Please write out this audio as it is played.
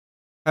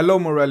Hello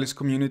Moralis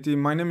community,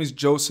 my name is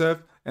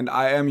Joseph and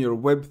I am your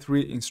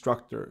Web3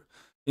 instructor.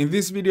 In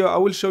this video, I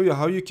will show you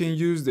how you can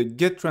use the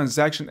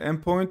getTransaction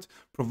endpoint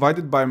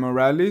provided by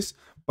Moralis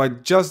by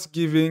just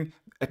giving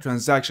a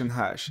transaction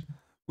hash.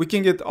 We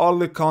can get all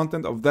the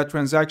content of that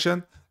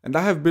transaction, and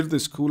I have built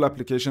this cool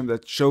application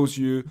that shows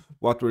you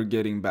what we're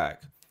getting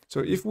back.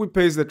 So if we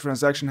paste the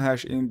transaction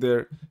hash in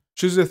there,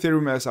 choose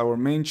Ethereum as our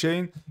main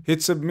chain,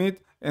 hit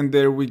submit, and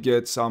there we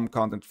get some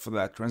content for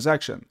that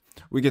transaction.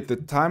 We get the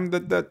time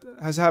that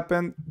has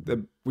happened,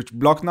 which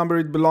block number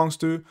it belongs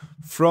to,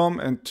 from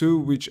and to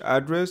which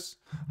address,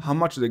 how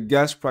much the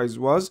gas price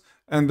was,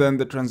 and then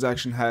the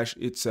transaction hash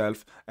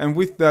itself. And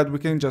with that, we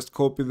can just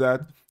copy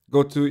that,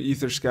 go to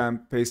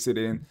Etherscan, paste it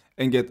in,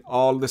 and get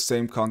all the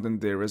same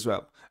content there as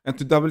well. And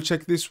to double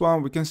check this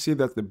one, we can see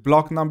that the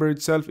block number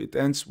itself, it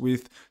ends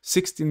with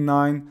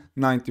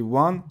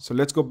 6991. So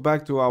let's go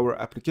back to our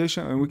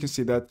application and we can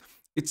see that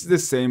it's the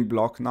same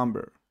block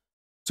number.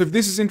 So if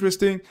this is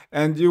interesting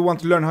and you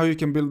want to learn how you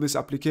can build this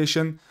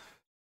application,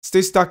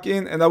 stay stuck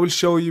in and I will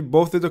show you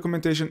both the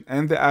documentation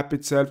and the app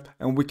itself,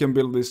 and we can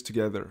build this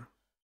together.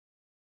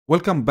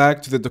 Welcome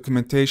back to the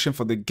documentation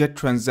for the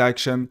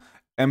getTransaction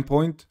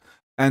endpoint.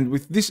 And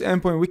with this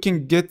endpoint, we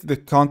can get the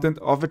content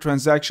of a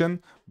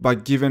transaction by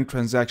given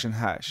transaction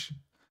hash.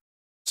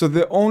 So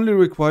the only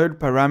required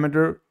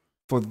parameter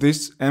for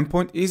this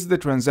endpoint is the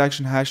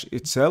transaction hash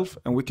itself,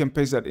 and we can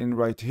paste that in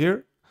right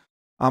here.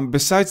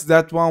 Besides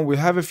that one, we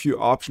have a few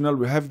optional.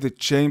 We have the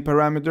chain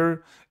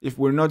parameter. If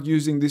we're not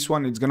using this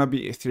one, it's gonna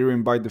be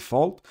Ethereum by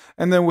default.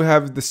 And then we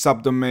have the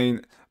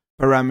subdomain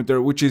parameter,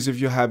 which is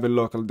if you have a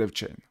local dev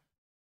chain.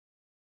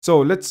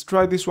 So let's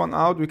try this one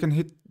out. We can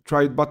hit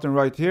try it button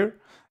right here,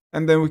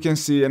 and then we can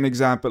see an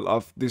example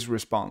of this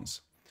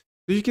response.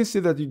 So you can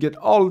see that you get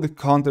all the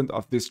content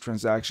of this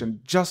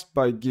transaction just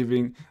by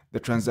giving the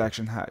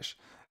transaction hash.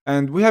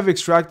 And we have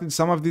extracted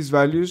some of these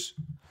values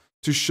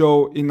to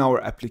show in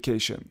our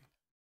application.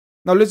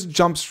 Now let's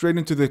jump straight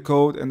into the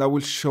code and I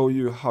will show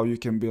you how you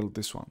can build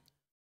this one.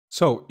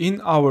 So in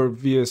our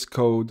VS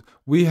Code,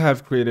 we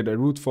have created a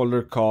root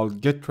folder called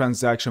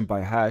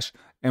getTransactionByHash,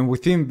 and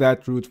within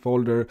that root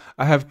folder,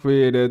 I have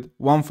created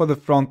one for the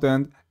front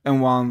end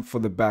and one for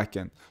the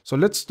backend. So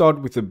let's start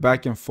with the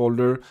backend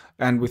folder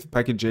and with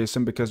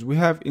package.json, because we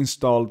have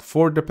installed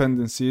 4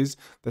 dependencies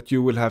that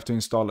you will have to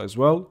install as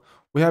well.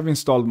 We have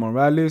installed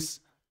Moralis,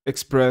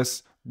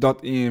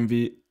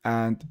 express.env,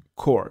 and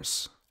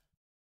course.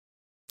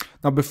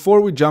 Now, before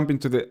we jump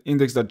into the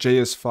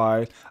index.js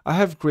file, I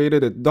have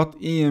created a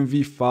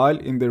 .env file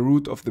in the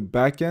root of the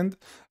backend,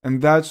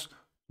 and that's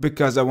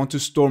because I want to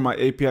store my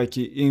API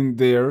key in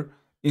there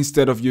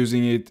instead of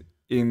using it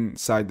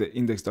inside the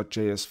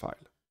index.js file.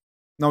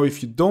 Now,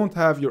 if you don't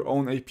have your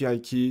own API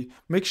key,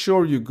 make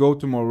sure you go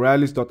to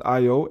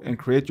moralis.io and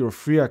create your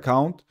free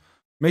account.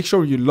 Make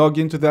sure you log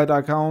into that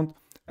account,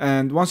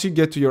 and once you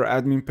get to your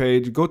admin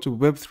page, go to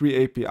Web3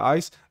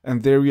 APIs,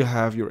 and there you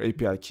have your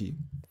API key.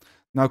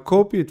 Now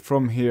copy it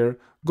from here,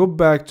 go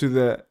back to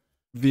the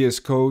VS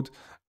Code,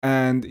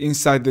 and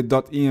inside the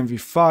 .env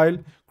file,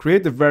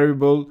 create a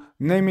variable,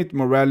 name it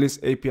Moralis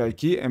API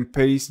key, and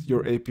paste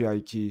your API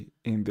key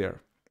in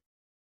there.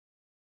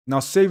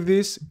 Now save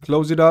this,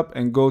 close it up,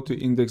 and go to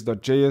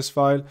index.js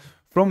file.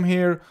 From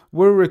here,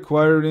 we're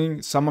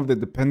requiring some of the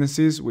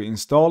dependencies we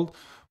installed.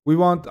 We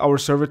want our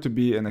server to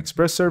be an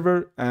Express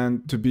server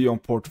and to be on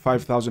port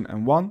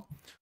 5001.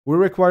 We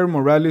require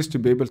Moralis to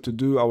be able to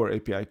do our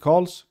API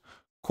calls.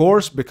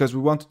 Course, because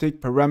we want to take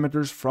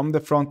parameters from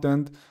the front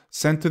end,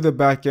 send to the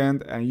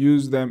backend, and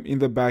use them in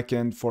the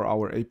backend for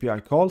our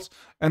API calls.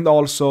 And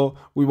also,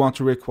 we want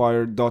to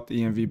require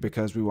 .env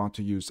because we want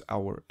to use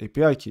our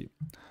API key.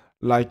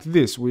 Like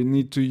this, we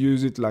need to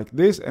use it like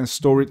this and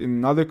store it in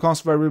another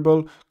const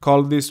variable.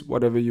 Call this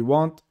whatever you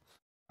want.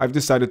 I've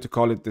decided to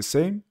call it the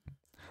same.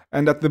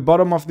 And at the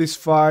bottom of this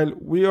file,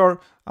 we are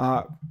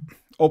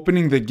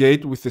opening the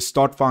gate with the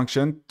start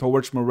function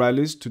towards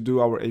Moralis to do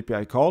our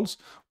API calls.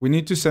 We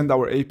need to send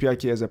our API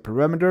key as a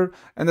parameter,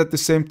 and at the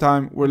same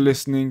time, we're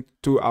listening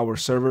to our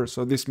server.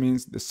 So this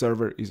means the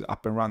server is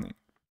up and running.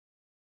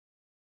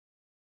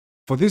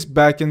 For this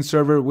backend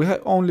server, we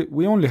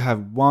only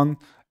have one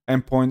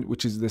endpoint,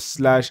 which is the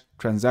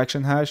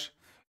 /transaction hash.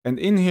 And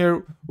in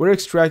here, we're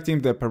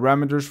extracting the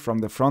parameters from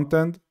the front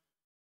end.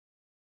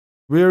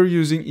 We're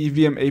using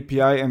EVM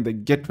API and the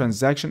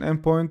getTransaction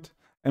endpoint,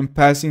 and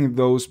passing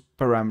those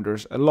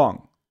parameters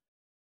along.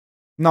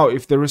 Now,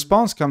 if the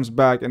response comes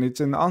back and it's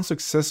an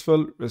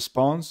unsuccessful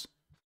response,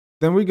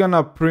 then we're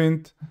gonna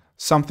print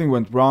something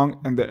went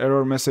wrong and the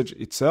error message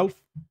itself.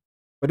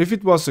 But if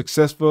it was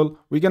successful,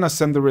 we're gonna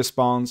send the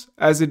response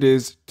as it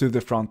is to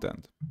the front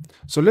end.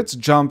 So let's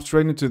jump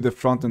straight into the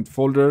front end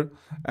folder,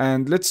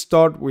 and let's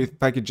start with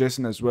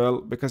package.json as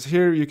well, because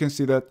here you can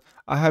see that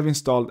I have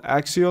installed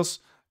Axios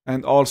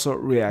and also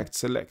React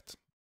Select.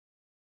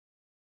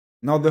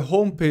 Now the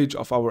home page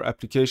of our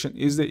application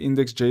is the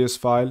index.js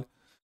file,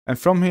 and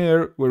from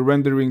here we're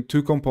rendering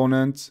 2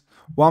 components,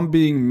 one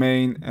being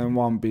main and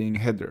one being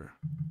header.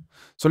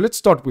 So let's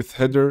start with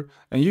header,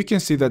 and you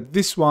can see that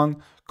this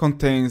one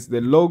contains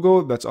the logo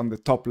that's on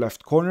the top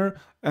left corner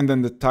and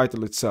then the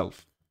title itself.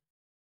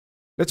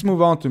 Let's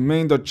move on to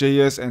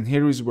main.js, and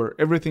here is where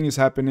everything is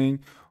happening.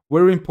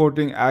 We're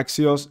importing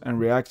Axios and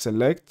React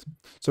Select.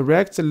 So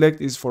React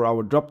Select is for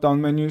our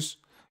drop-down menus.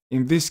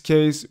 In this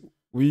case,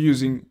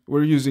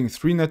 we're using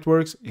 3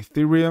 networks: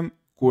 Ethereum,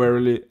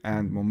 Querly,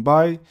 and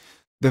Mumbai.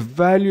 The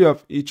value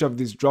of each of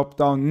these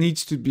drop-down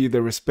needs to be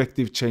the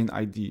respective chain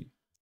ID.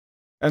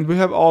 And we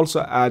have also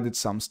added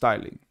some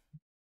styling.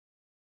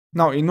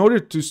 Now, in order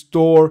to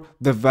store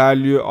the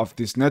value of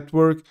this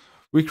network,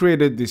 we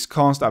created this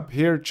const up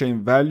here,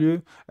 chain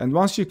value. And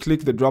once you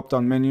click the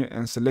drop-down menu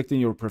and selecting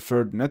your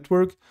preferred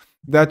network,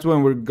 that's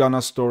when we're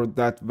gonna store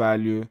that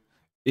value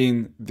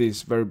in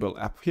this variable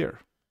app here.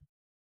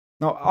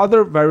 Now,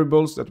 other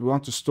variables that we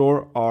want to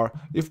store are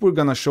if we're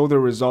gonna show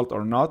the result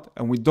or not,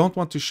 and we don't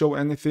want to show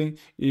anything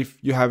if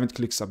you haven't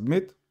clicked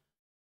submit.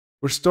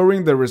 We're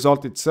storing the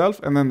result itself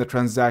and then the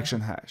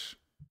transaction hash.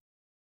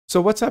 So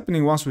what's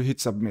happening once we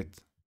hit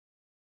submit?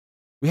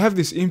 We have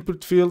this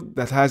input field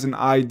that has an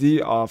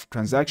ID of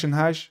transaction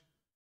hash,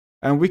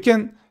 and we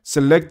can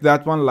select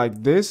that one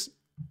like this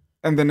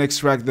and then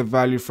extract the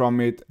value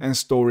from it and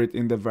store it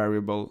in the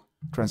variable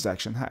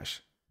transaction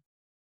hash.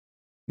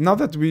 Now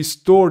that we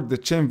stored the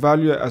chain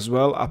value as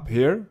well up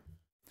here,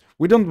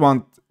 we don't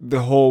want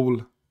the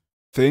whole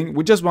thing.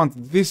 We just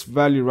want this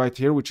value right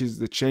here, which is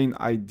the chain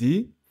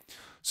ID.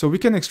 So we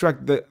can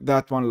extract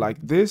that one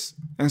like this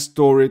and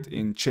store it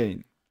in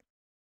chain.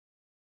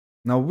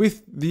 Now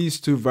with these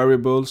 2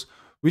 variables,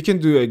 we can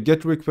do a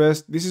GET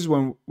request. This is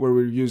where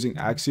we're using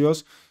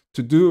Axios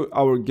to do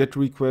our GET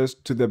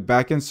request to the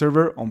backend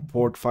server on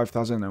port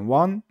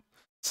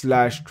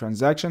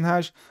 5001/transaction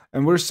hash,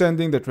 and we're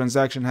sending the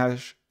transaction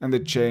hash and the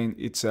chain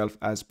itself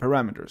as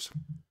parameters.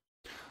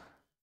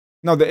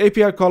 Now the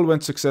API call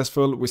went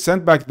successful. We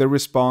sent back the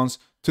response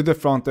to the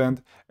front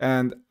end,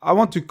 and I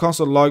want to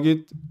console log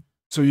it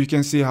so you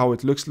can see how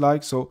it looks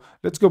like. So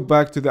let's go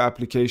back to the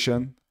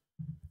application.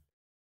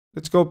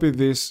 Let's copy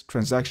this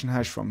transaction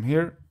hash from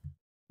here,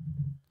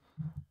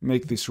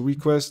 make this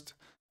request,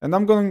 and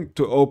I'm going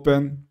to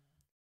open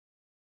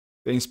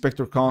the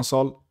inspector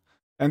console.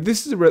 And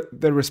this is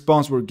the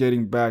response we're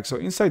getting back. So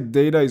inside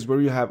data is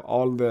where you have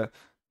all the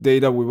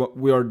data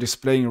we are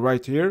displaying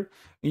right here.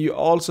 And you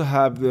also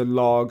have the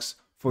logs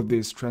for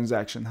this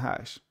transaction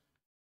hash.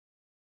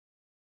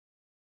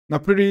 Now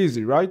pretty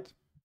easy, right?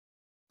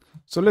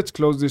 So let's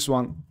close this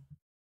one,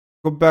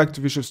 go back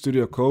to Visual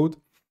Studio Code,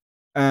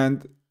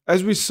 and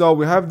as we saw,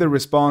 we have the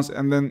response,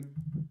 and then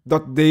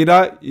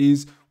 .data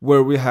is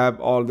where we have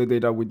all the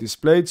data we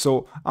displayed.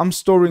 So I'm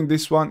storing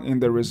this one in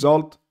the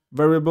result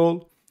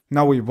variable.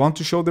 Now we want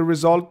to show the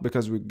result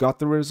because we got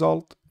the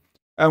result,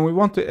 and we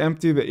want to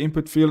empty the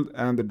input field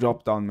and the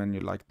drop-down menu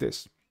like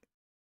this.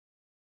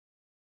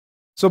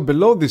 So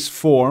below this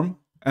form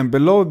and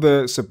below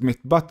the submit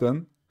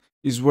button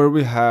is where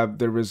we have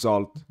the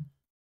result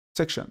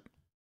section.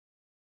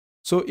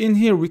 So in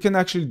here, we can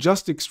actually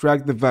just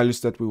extract the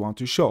values that we want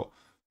to show.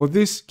 For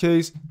this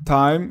case,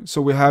 time,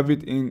 so we have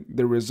it in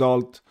the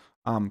result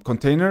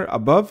container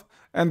above,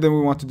 and then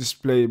we want to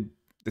display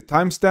the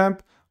timestamp,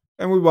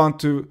 and we want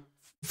to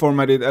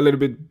format it a little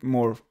bit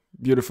more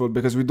beautiful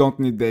because we don't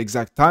need the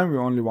exact time, we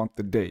only want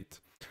the date.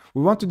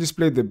 We want to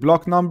display the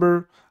block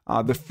number,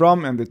 the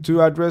from and the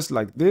to address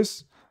like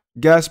this,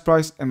 gas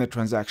price, and the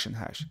transaction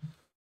hash.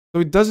 So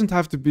it doesn't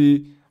have to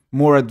be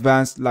more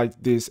advanced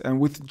like this,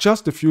 and with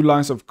just a few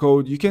lines of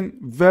code, you can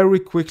very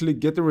quickly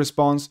get a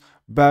response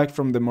back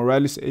from the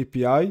Moralis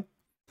API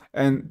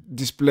and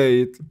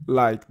display it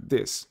like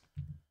this.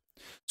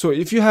 So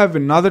if you have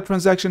another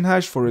transaction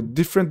hash for a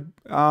different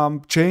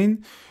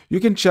chain, you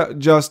can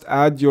just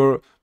add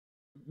your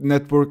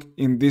network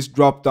in this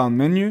drop-down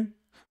menu.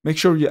 Make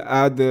sure you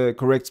add the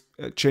correct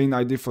chain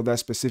ID for that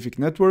specific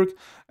network.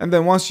 And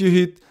then once you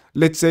hit,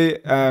 let's say,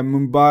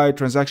 Mumbai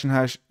transaction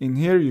hash in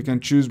here, you can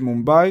choose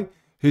Mumbai,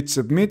 hit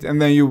submit, and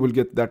then you will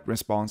get that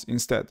response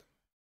instead.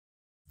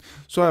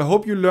 So I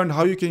hope you learned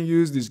how you can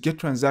use this get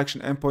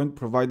transaction endpoint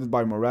provided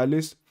by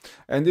Moralis.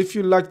 And if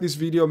you like this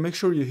video, make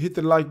sure you hit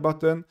the like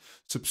button,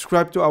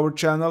 subscribe to our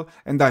channel,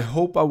 and I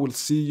hope I will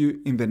see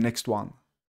you in the next one.